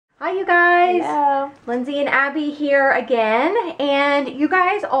Hi you guys. Hello. Lindsay and Abby here again, and you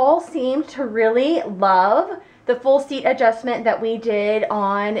guys all seem to really love the full seat adjustment that we did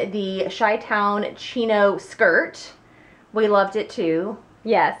on the Chi-Town chino skirt. We loved it too.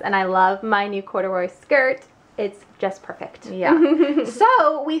 Yes, and I love my new corduroy skirt. It's just perfect. Yeah.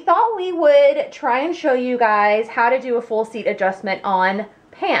 So we thought we would try and show you guys how to do a full seat adjustment on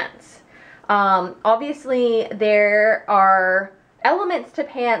pants. Obviously there are elements to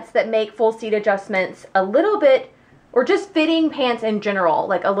pants that make full seat adjustments a little bit, or just fitting pants in general,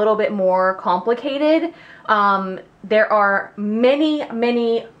 like a little bit more complicated. There are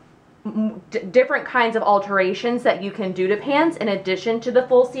many different kinds of alterations that you can do to pants in addition to the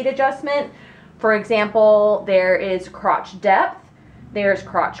full seat adjustment. For example, there is crotch depth, there's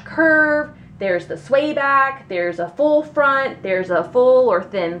crotch curve, there's the sway back, there's a full front, there's a full or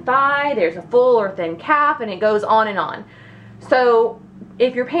thin thigh, there's a full or thin calf, and it goes on and on. So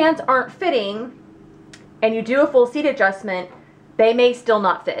if your pants aren't fitting and you do a full seat adjustment, they may still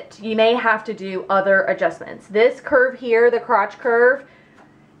not fit. You may have to do other adjustments. This curve here, the crotch curve,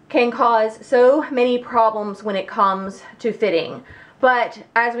 can cause so many problems when it comes to fitting. But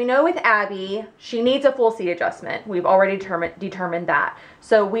as we know with Abby, she needs a full seat adjustment. We've already determined that.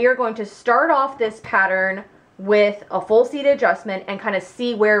 So we are going to start off this pattern with a full seat adjustment and kind of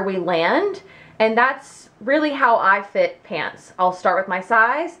see where we land. And that's really how I fit pants. I'll start with my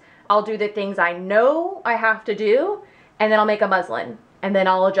size, I'll do the things I know I have to do, and then I'll make a muslin, and then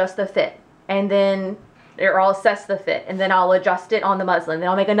I'll adjust the fit, and then, or I'll assess the fit, and then I'll adjust it on the muslin, then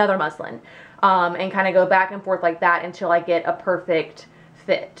I'll make another muslin, and kind of go back and forth like that until I get a perfect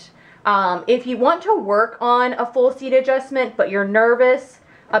fit. If you want to work on a full seat adjustment, but you're nervous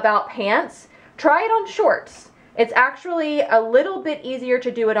about pants, try it on shorts. It's actually a little bit easier to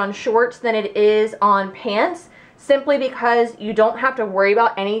do it on shorts than it is on pants, simply because you don't have to worry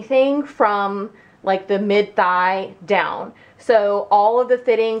about anything from like the mid-thigh down. So all of the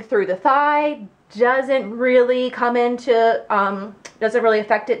fitting through the thigh doesn't really come into, doesn't really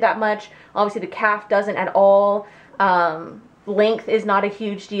affect it that much. Obviously the calf doesn't at all. Length is not a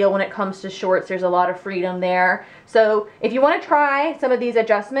huge deal when it comes to shorts. There's a lot of freedom there. So if you want to try some of these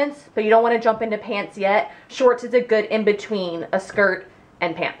adjustments, but you don't want to jump into pants yet, shorts is a good in-between a skirt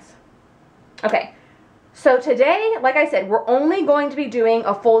and pants. Okay, so today, like I said, we're only going to be doing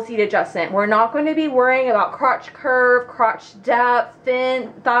a full seat adjustment. We're not going to be worrying about crotch curve, crotch depth,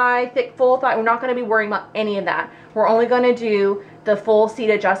 thin thigh, thick full thigh. We're not going to be worrying about any of that. We're only going to do the full seat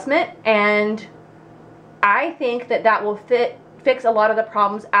adjustment, and I think that that will fix a lot of the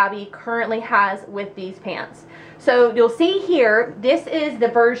problems Abby currently has with these pants. So you'll see here, this is the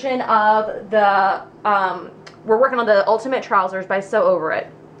version of the, we're working on the Ultimate Trousers by Sew Over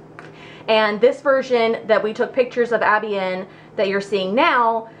It. And this version that we took pictures of Abby in, that you're seeing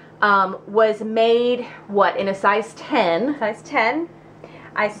now, was made, what, in a size 10? Size 10.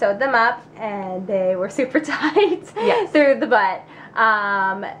 I sewed them up and they were super tight. Yes. Through the butt.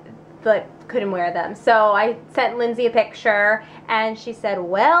 But couldn't wear them. So I sent Lindsay a picture and she said,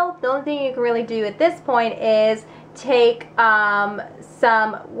 well, the only thing you can really do at this point is take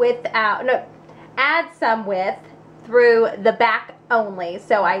some width out, no, add some width through the back only.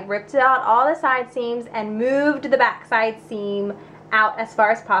 So I ripped out all the side seams and moved the back side seam out as far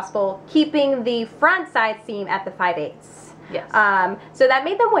as possible, keeping the front side seam at the 5/8. Yes. So that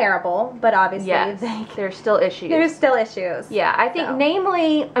made them wearable, but obviously yes, there's still issues. There's still issues. Yeah, I think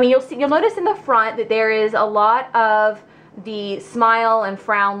namely, I mean, you'll notice in the front that there is a lot of the smile and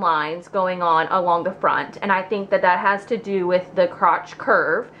frown lines going on along the front, and I think that that has to do with the crotch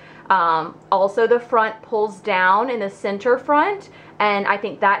curve. Also the front pulls down in the center front, and I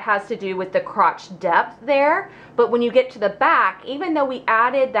think that has to do with the crotch depth there. But when you get to the back, even though we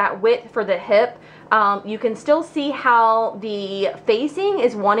added that width for the hip, you can still see how the facing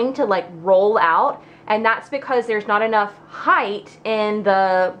is wanting to like roll out, and that's because there's not enough height in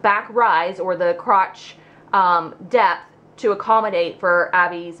the back rise or the crotch depth to accommodate for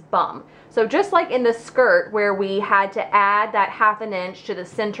Abby's bum. So just like in the skirt where we had to add that 1/2 inch to the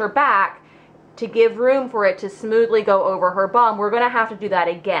center back to give room for it to smoothly go over her bum, we're going to have to do that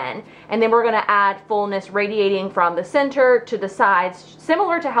again. And then we're going to add fullness radiating from the center to the sides,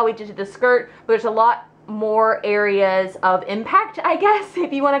 similar to how we did to the skirt, but there's a lot more areas of impact, I guess,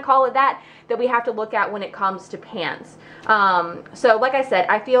 if you want to call it that we have to look at when it comes to pants. So like I said,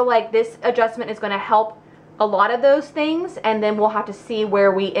 I feel like this adjustment is going to help a lot of those things, and then we'll have to see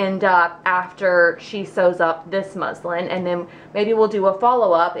where we end up after she sews up this muslin, and then maybe we'll do a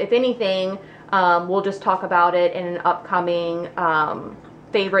follow-up. If anything, we'll just talk about it in an upcoming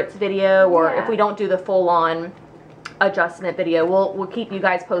favorites video, or if we don't do the full-on adjustment video. We'll keep you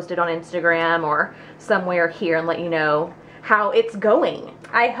guys posted on Instagram or somewhere here and let you know how it's going.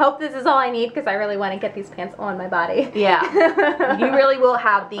 I hope this is all I need because I really want to get these pants on my body. Yeah, you really will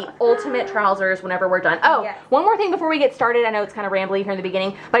have the ultimate trousers whenever we're done. Oh, yes. One more thing before we get started. I know it's kind of rambly here in the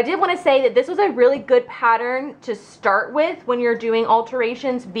beginning, but I did want to say that this was a really good pattern to start with when you're doing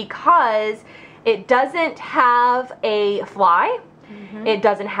alterations because it doesn't have a fly. It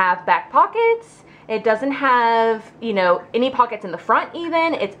doesn't have back pockets. It doesn't have, you know, any pockets in the front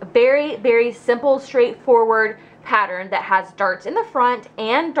even. It's a very, very simple, straightforward pattern that has darts in the front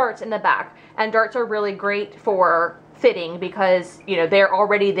and darts in the back. And darts are really great for fitting because, you know, they're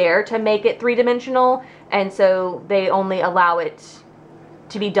already there to make it three-dimensional, and so they only allow it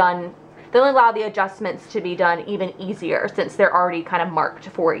to be done, they only allow the adjustments to be done even easier since they're already kind of marked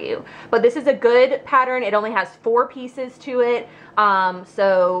for you. But this is a good pattern. It only has 4 pieces to it,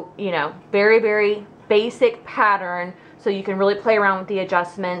 so, you know, very, very basic pattern. So you can really play around with the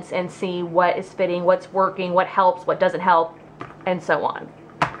adjustments and see what is fitting, what's working, what helps, what doesn't help, and so on.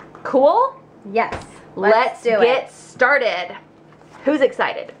 Cool? Yes. Let's get started. Who's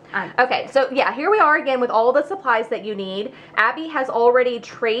excited? Okay, so yeah, here we are again with all the supplies that you need. Abby has already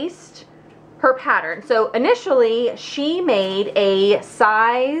traced her pattern. So initially, she made a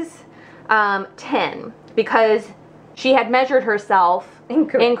size 10 because she had measured herself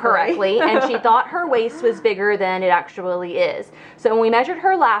incorrectly and she thought her waist was bigger than it actually is. So when we measured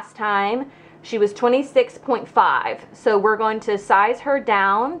her last time, she was 26.5. So we're going to size her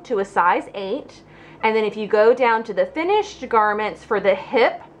down to a size 8. And then if you go down to the finished garments for the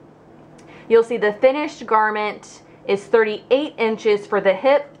hip, you'll see the finished garment is 38 inches for the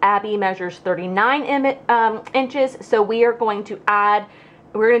hip. Abby measures 39 inches. So we are going to add,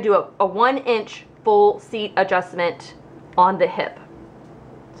 we're going to do a 1-inch full seat adjustment on the hip.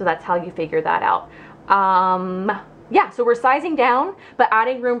 So that's how you figure that out. Yeah, so we're sizing down, but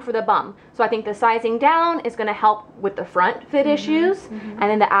adding room for the bum. So I think the sizing down is gonna help with the front fit issues, and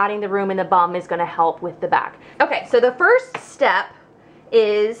then the adding the room in the bum is gonna help with the back. Okay, so the first step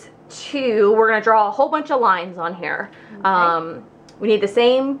is we're gonna draw a whole bunch of lines on here. Okay. We need the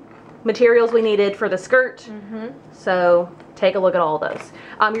same materials we needed for the skirt, so take a look at all those.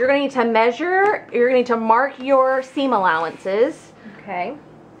 You're gonna need to measure, you're gonna need to mark your seam allowances. Okay.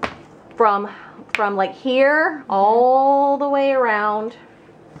 From like here all the way around.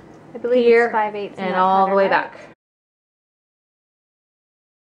 I believe here, it's 5/8 and all the way back.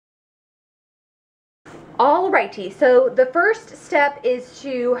 Alrighty, so the first step is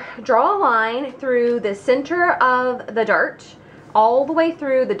to draw a line through the center of the dart, all the way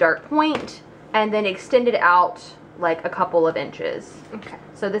through the dart point, and then extend it out like a couple of inches. Okay.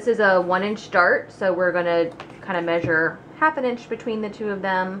 So this is a 1-inch dart, so we're gonna kind of measure 1/2 inch between the two of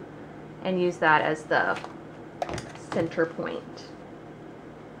them and use that as the center point.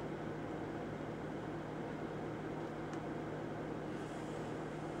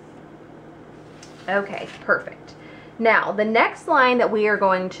 Okay, perfect. Now, the next line that we are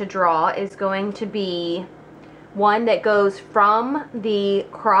going to draw is going to be one that goes from the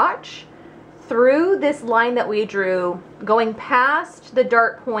crotch through this line that we drew, going past the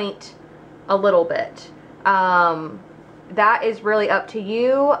dart point a little bit. That is really up to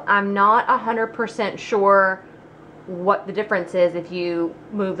you. I'm not 100% sure what the difference is if you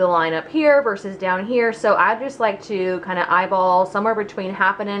move the line up here versus down here. So I just like to kind of eyeball somewhere between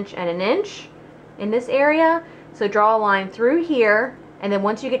 1/2 inch and 1 inch in this area. So draw a line through here, and then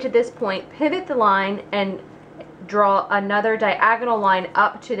once you get to this point, pivot the line and draw another diagonal line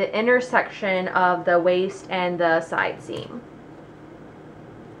up to the intersection of the waist and the side seam.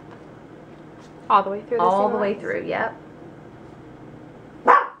 All the way through the all the way through, yep.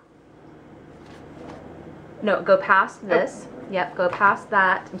 No, go past this. Oh. Yep, go past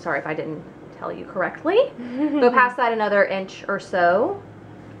that. I'm sorry if I didn't tell you correctly. Go past that another inch or so.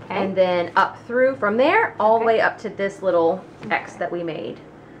 Okay. And then up through from there, all the way up to this little X that we made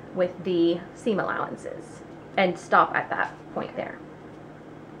with the seam allowances. And stop at that point there.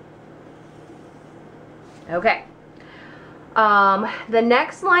 Okay. The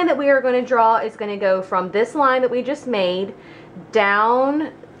next line that we are going to draw is going to go from this line that we just made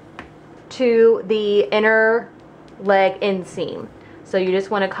down to the inner leg inseam. So you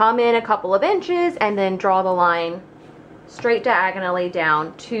just want to come in a couple of inches and then draw the line straight diagonally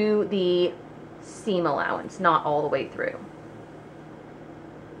down to the seam allowance, not all the way through.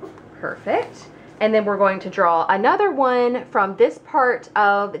 Perfect. And then we're going to draw another one from this part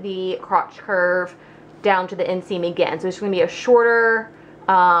of the crotch curve down to the inseam again. So it's going to be a shorter,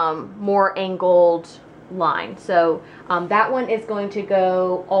 more angled line. So that one is going to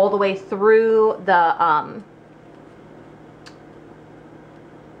go all the way through the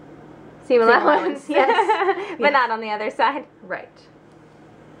Seam allowance. allowance, yes. But not on the other side. Right.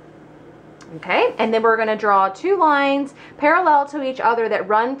 Okay, and then we're going to draw 2 lines parallel to each other that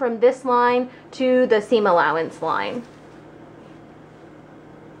run from this line to the seam allowance line.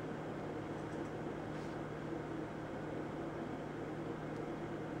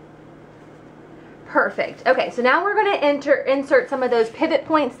 Perfect. Okay, so now we're going to insert some of those pivot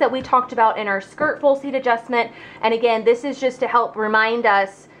points that we talked about in our skirt full seat adjustment. And again, this is just to help remind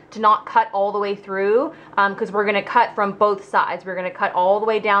us to not cut all the way through, because we're going to cut from both sides. We're going to cut all the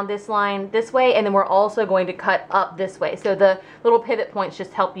way down this line this way, and then we're also going to cut up this way. So the little pivot points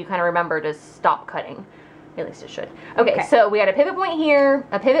just help you kind of remember to stop cutting. At least it should. Okay, so we had a pivot point here,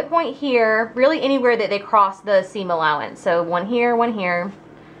 a pivot point here, really anywhere that they cross the seam allowance. So one here,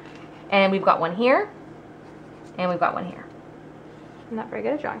 and we've got one here, and we've got one here. I'm not very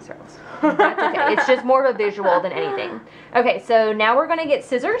good at drawing circles. That's okay. It's just more of a visual than anything. Okay, so now we're going to get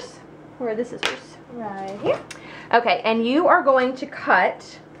scissors. Where are the scissors? Right here. Okay, and you are going to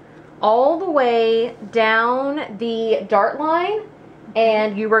cut all the way down the dart line,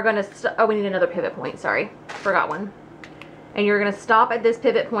 and you were going to, oh, we need another pivot point, sorry. Forgot one. And you're going to stop at this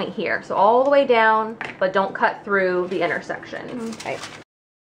pivot point here. So all the way down, but don't cut through the intersection. Okay.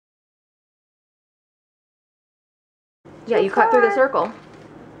 Yeah, you cut through the circle.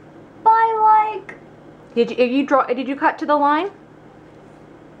 By like... Did you cut to the line?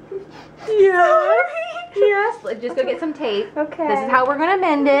 Yes. Yes. Just go get some tape. Okay. This is how we're gonna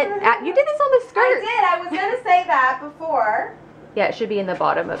mend it. You did this on the skirt. I did. I was gonna say that before. Yeah, it should be in the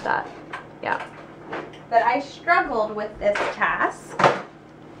bottom of that. Yeah. But I struggled with this task.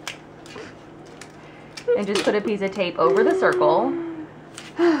 And just put a piece of tape over the circle.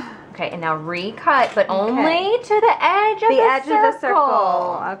 Okay, and now recut, but only to the edge of the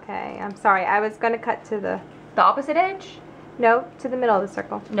circle. Okay, I'm sorry. I was going to cut to the opposite edge? No, to the middle of the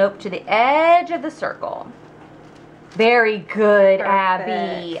circle. Nope, to the edge of the circle. Very good, Perfect.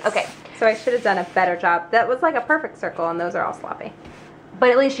 Abby. Okay. So I should have done a better job. That was like a perfect circle, and those are all sloppy. But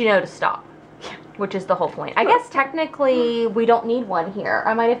at least you know to stop, which is the whole point. I guess technically we don't need one here.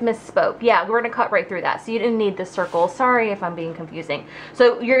 I might have misspoke. Yeah, we're gonna cut right through that. So you didn't need the circle. Sorry if I'm being confusing.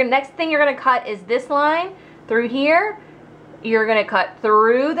 So your next thing you're gonna cut is this line through here. You're gonna cut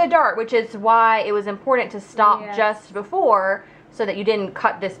through the dart, which is why it was important to stop just before so that you didn't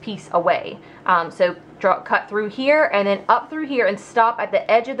cut this piece away. So cut through here and then up through here and stop at the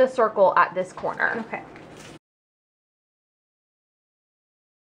edge of the circle at this corner. Okay.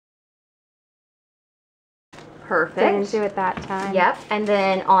 Perfect. Didn't do it that time. Yep. And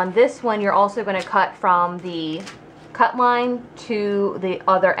then on this one, you're also going to cut from the cut line to the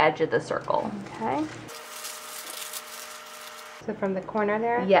other edge of the circle. Okay. So from the corner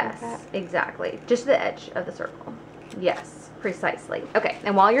there? Yes, exactly. Just the edge of the circle. Yes, precisely. Okay.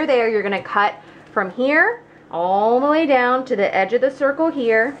 And while you're there, you're going to cut from here all the way down to the edge of the circle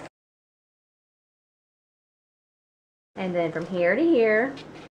here. And then from here to here.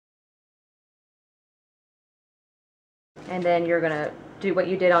 And then you're going to do what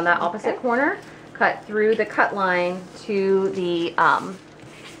you did on that opposite corner. Cut through the cut line to the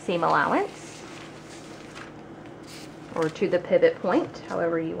seam allowance. Or to the pivot point,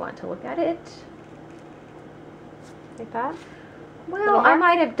 however you want to look at it. Like that? Well, I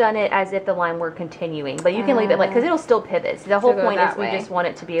might have done it as if the line were continuing, but you can leave it like, because it'll still pivot. So the whole point is we just want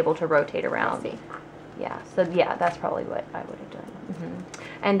it to be able to rotate around. Yeah, so yeah, that's probably what I would have done.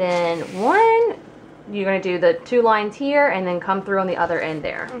 And then you're going to do the 2 lines here and then come through on the other end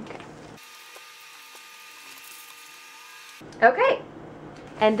there. Okay. Okay.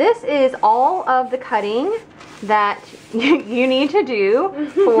 And this is all of the cutting that you need to do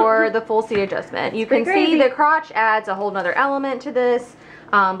for the full seat adjustment. You can see the crotch adds a whole nother element to this,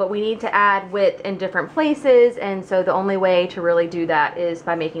 but we need to add width in different places, and so the only way to really do that is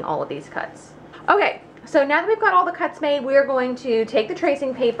by making all of these cuts. Okay, so now that we've got all the cuts made, we're going to take the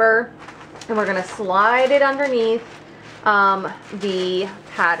tracing paper and we're going to slide it underneath the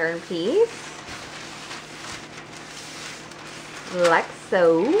pattern piece, like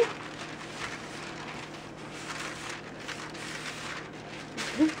so.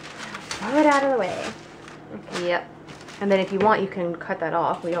 Throw it out of the way. Okay. Yep. And then if you want, you can cut that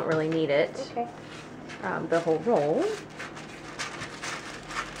off. We don't really need it. Okay. The whole roll.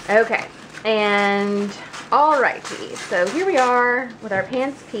 Okay. And alrighty. So here we are with our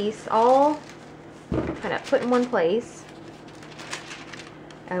pants piece all kind of put in one place.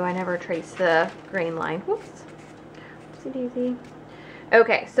 Oh, I never traced the grain line. Whoops. Oopsie daisy.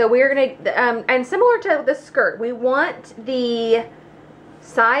 Okay, so we're going to, and similar to the skirt, we want the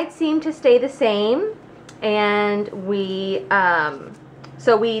side seam to stay the same, and we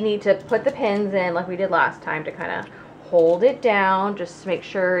So we need to put the pins in like we did last time to kind of hold it down, just to make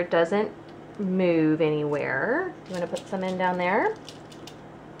sure it doesn't move anywhere. You want to put some in down there.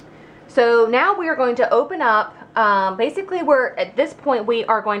 So now we are going to open up, basically at this point we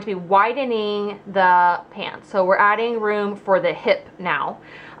are going to be widening the pants. So we're adding room for the hip now.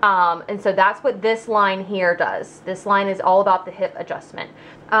 And so that's what this line here does. This line is all about the hip adjustment.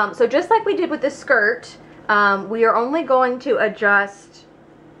 So just like we did with the skirt, we are only going to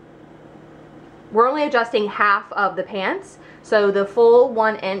we're only adjusting half of the pants. So the full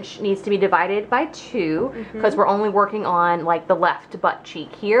 1 inch needs to be divided by 2 because we're only working on like the left butt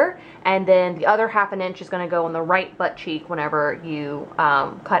cheek here, and then the other ½ inch is going to go on the right butt cheek whenever you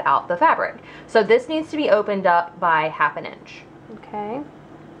cut out the fabric. So this needs to be opened up by ½ inch. Okay.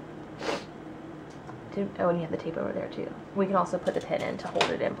 Oh, and you have the tape over there too. We can also put the pin in to hold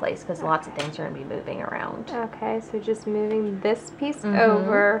it in place because lots of things are going to be moving around. Okay, so just moving this piece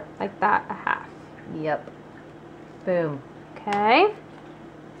over like that, a half. Yep. Boom. Okay.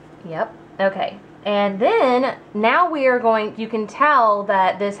 Yep. Okay. And then now we are going, you can tell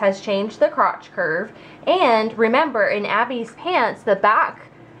that this has changed the crotch curve. And remember, in Abby's pants, the back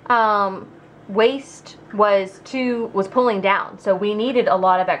waist was pulling down. So we needed a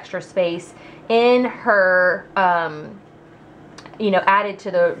lot of extra space in her, added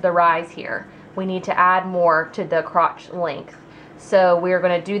to the rise here. We need to add more to the crotch length. So we're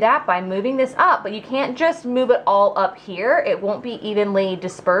going to do that by moving this up, but you can't just move it all up here. It won't be evenly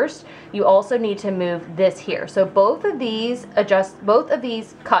dispersed. You also need to move this here. So both of these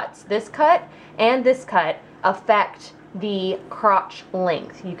cuts, this cut and this cut, affect the crotch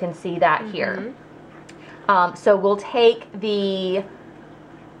length. You can see that here. So we'll take the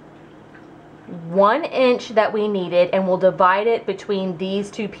 1 inch that we needed and we'll divide it between these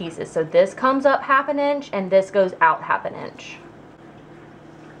two pieces. So this comes up ½ inch and this goes out ½ inch.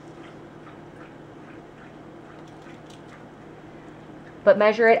 But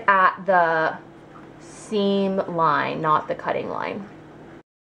measure it at the seam line, not the cutting line.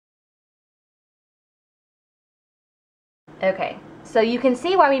 Okay, so you can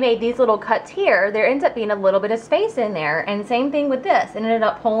see why we made these little cuts here. There ends up being a little bit of space in there, and same thing with this. It ended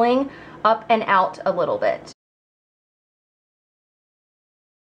up pulling up and out a little bit.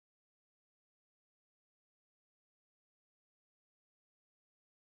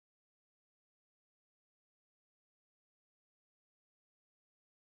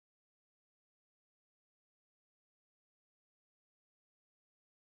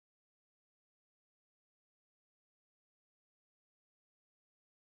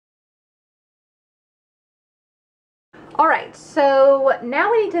 Alright, so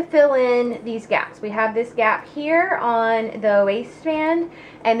now we need to fill in these gaps. We have this gap here on the waistband,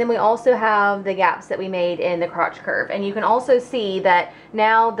 and then we also have the gaps that we made in the crotch curve. And you can also see that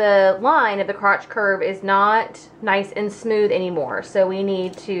now the line of the crotch curve is not nice and smooth anymore. So we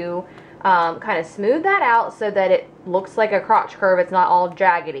need to kind of smooth that out so that it looks like a crotch curve. It's not all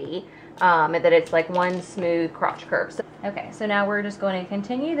jaggedy, and that it's like one smooth crotch curve. So, okay, so now we're just going to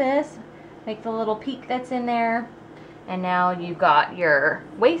continue this, make the little peak that's in there. And now you've got your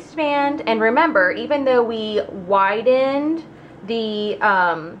waistband. And remember, even though we widened the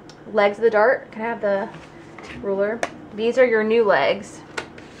legs of the dart, can I have the ruler? These are your new legs.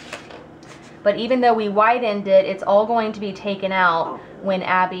 But even though we widened it, it's all going to be taken out when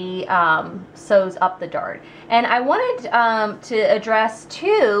Abby sews up the dart. And I wanted to address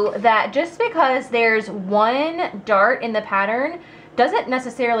too that just because there's one dart in the pattern doesn't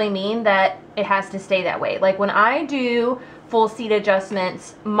necessarily mean that it has to stay that way. Like when I do full seat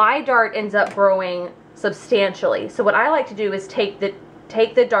adjustments, my dart ends up growing substantially. So what I like to do is take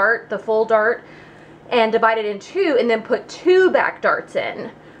the dart, the full dart, and divide it in two and then put 2 back darts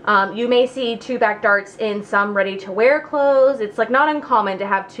in. You may see 2 back darts in some ready-to-wear clothes. It's like not uncommon to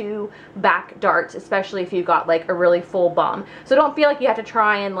have 2 back darts, especially if you've got like a really full bum. So don't feel like you have to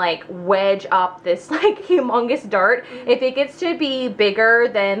try and like wedge up this like humongous dart. If it gets to be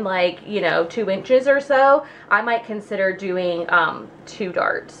bigger than like, 2 inches or so, I might consider doing 2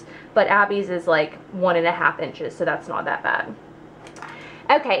 darts. But Abby's is like 1.5 inches, so that's not that bad.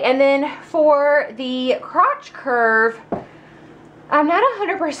 Okay, and then for the crotch curve, I'm not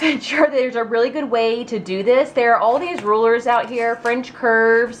 100% sure that there's a really good way to do this. There are all these rulers out here, French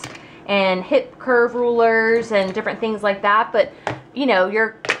curves and hip curve rulers and different things like that. But,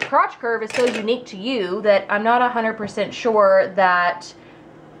 your crotch curve is so unique to you that I'm not 100% sure that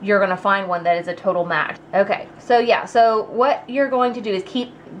you're going to find one that is a total match. Okay, so yeah, so what you're going to do is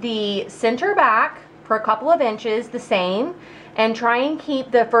keep the center back for a couple of inches the same and try and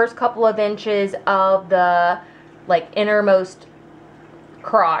keep the first couple of inches of the like innermost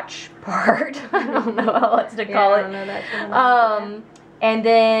crotch part. I don't know how else to call I it. don't know that. And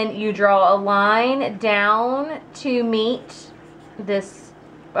then you draw a line down to meet this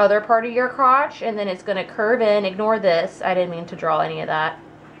other part of your crotch, and then it's going to curve in. Ignore this. I didn't mean to draw any of that.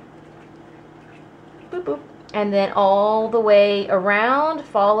 Boop, boop. And then all the way around,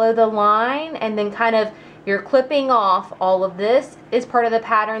 follow the line, and then kind of you're clipping off all of this is part of the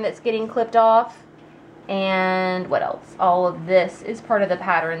pattern that's getting clipped off. And what else? All of this is part of the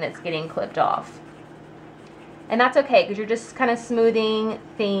pattern that's getting clipped off. And that's okay, because you're just kind of smoothing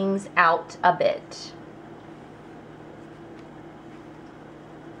things out a bit.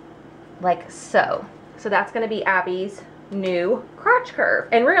 Like so. So that's going to be Abby's new crotch curve.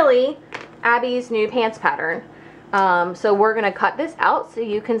 And really, Abby's new pants pattern. So we're going to cut this out so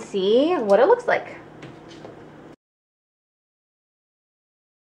you can see what it looks like.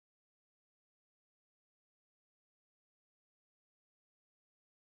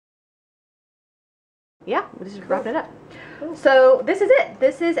 Yeah, we're just wrapping it up. Cool. So this is it.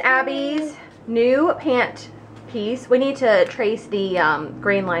 This is Abby's new pant piece. We need to trace the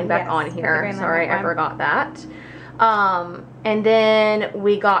grain line back on here. Sorry, I forgot that. And then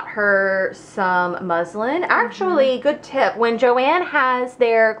we got her some muslin. Actually, good tip. When Joann has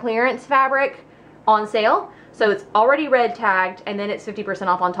their clearance fabric on sale, so it's already red tagged, and then it's 50%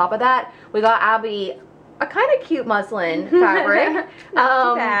 off on top of that, we got Abby a kind of cute muslin fabric.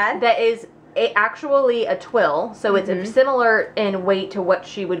 Not too bad. That is actually a twill, so it's similar in weight to what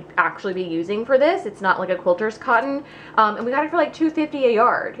she would actually be using for this. It's not like a quilter's cotton, and we got it for like $2.50 a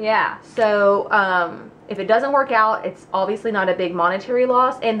yard. Yeah. So if it doesn't work out, it's obviously not a big monetary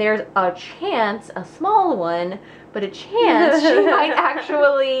loss, and there's a chance, a small one, but a chance she might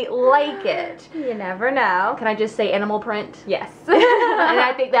actually like it. You never know. Can I just say animal print? Yes. And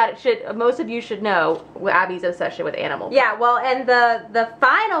I think that most of you should know Abby's obsession with animal print. Yeah, well, and the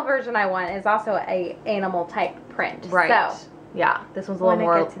final version I want is also a animal type print. Right. So, yeah, this one's a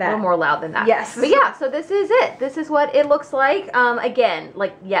little more loud than that. Yes. But yeah, so this is it. This is what it looks like. Again,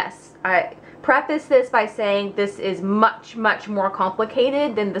 like, yes, I preface this by saying this is much, much more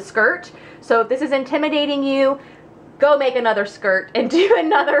complicated than the skirt. So if this is intimidating you, go make another skirt and do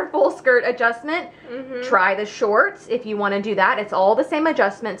another full skirt adjustment. Try the shorts if you want to do that. It's all the same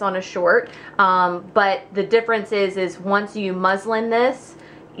adjustments on a short, but the difference is once you muslin this,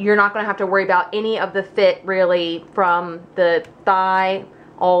 you're not going to have to worry about any of the fit really from the thigh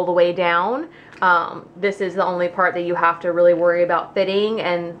all the way down. This is the only part that you have to really worry about fitting,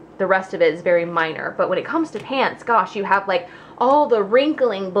 and the rest of it is very minor. But when it comes to pants, gosh, you have like all the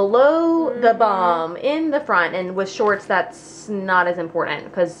wrinkling below the bum in the front, and with shorts that's not as important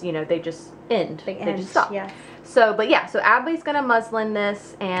because, you know, they just end. They just stop. Yes. So, but yeah, so Abby's gonna muslin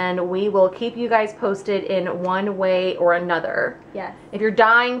this, and we will keep you guys posted in one way or another. Yes. If you're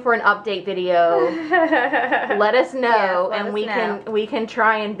dying for an update video, let us know, yes, and we can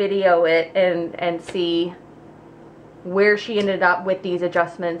try and video it and see where she ended up with these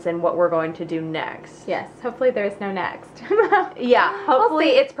adjustments and what we're going to do next. Yes, hopefully there's no next. Yeah, hopefully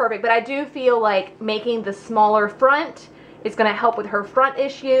it's perfect, but I do feel like making the smaller front is going to help with her front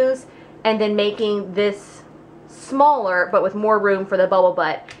issues, and then making this smaller but with more room for the bubble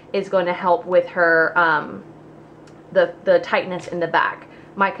butt is going to help with her the tightness in the back.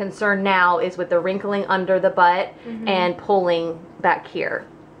 My concern now is with the wrinkling under the butt and pulling back here.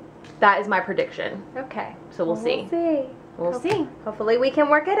 That is my prediction. Okay. So we'll see. We'll see. Hopefully we can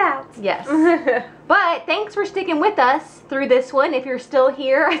work it out. Yes. But thanks for sticking with us through this one. If you're still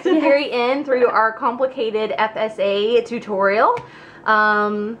here at the very end through our complicated FSA tutorial,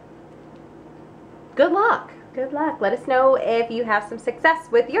 good luck. Good luck. Let us know if you have some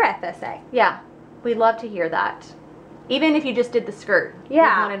success with your FSA. Yeah, we'd love to hear that. Even if you just did the skirt.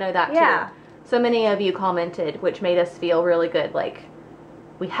 Yeah. We want to know that too. So many of you commented, which made us feel really good. Like,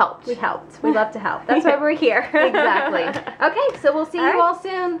 we helped. We helped. We love to help. That's why we're here. Exactly. Okay, so we'll see you all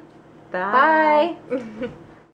soon. Bye. Bye.